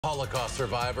Holocaust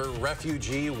survivor,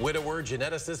 refugee, widower,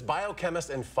 geneticist, biochemist,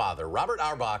 and father, Robert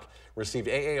Auerbach received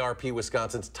AARP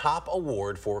Wisconsin's top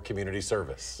award for community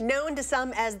service. Known to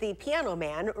some as the Piano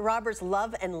Man, Robert's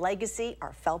love and legacy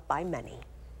are felt by many.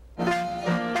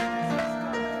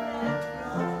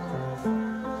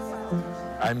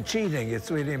 I'm cheating. It's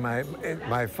really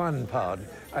my fun part.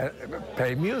 I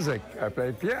play music. I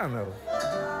play piano.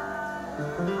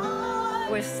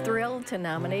 I was thrilled to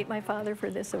nominate my father for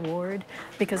this award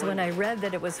because when I read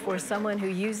that it was for someone who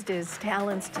used his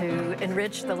talents to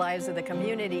enrich the lives of the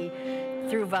community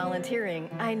through volunteering,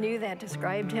 I knew that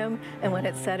described him. And when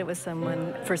it said it was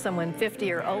for someone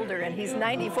 50 or older, and he's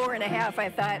 94 and a half, I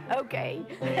thought, okay,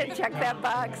 check that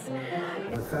box. I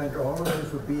want to thank all of you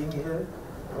for being here.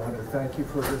 I want to thank you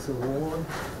for this award.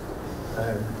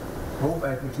 I hope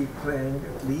I can keep playing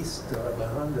at least till I'm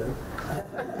 100.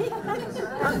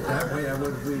 That way I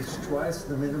would have reached twice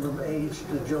the minimum age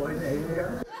to join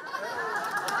AARP.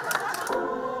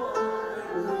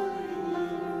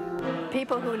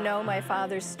 People who know my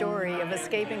father's story of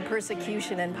escaping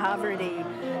persecution and poverty,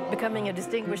 becoming a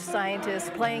distinguished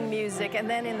scientist, playing music, and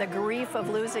then in the grief of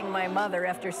losing my mother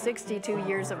after 62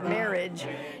 years of marriage,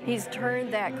 he's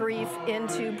turned that grief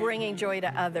into bringing joy to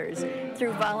others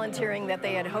through volunteering that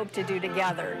they had hoped to do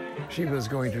together. She was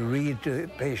going to read to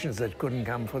patients that couldn't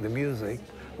come for the music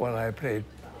while I played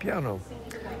piano.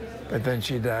 But then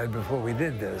she died before we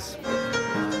did this.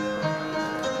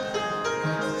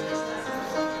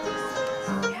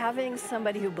 Having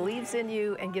somebody who believes in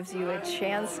you and gives you a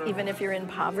chance, even if you're in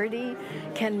poverty,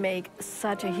 can make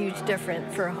such a huge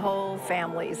difference for whole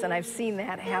families. And I've seen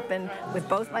that happen with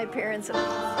both my parents.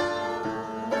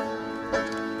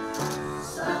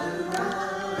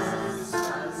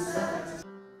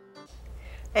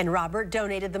 And Robert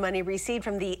donated the money received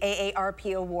from the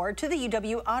AARP Award to the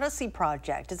UW Odyssey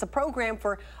Project. It's a program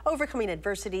for overcoming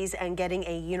adversities and getting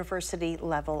a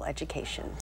university-level education.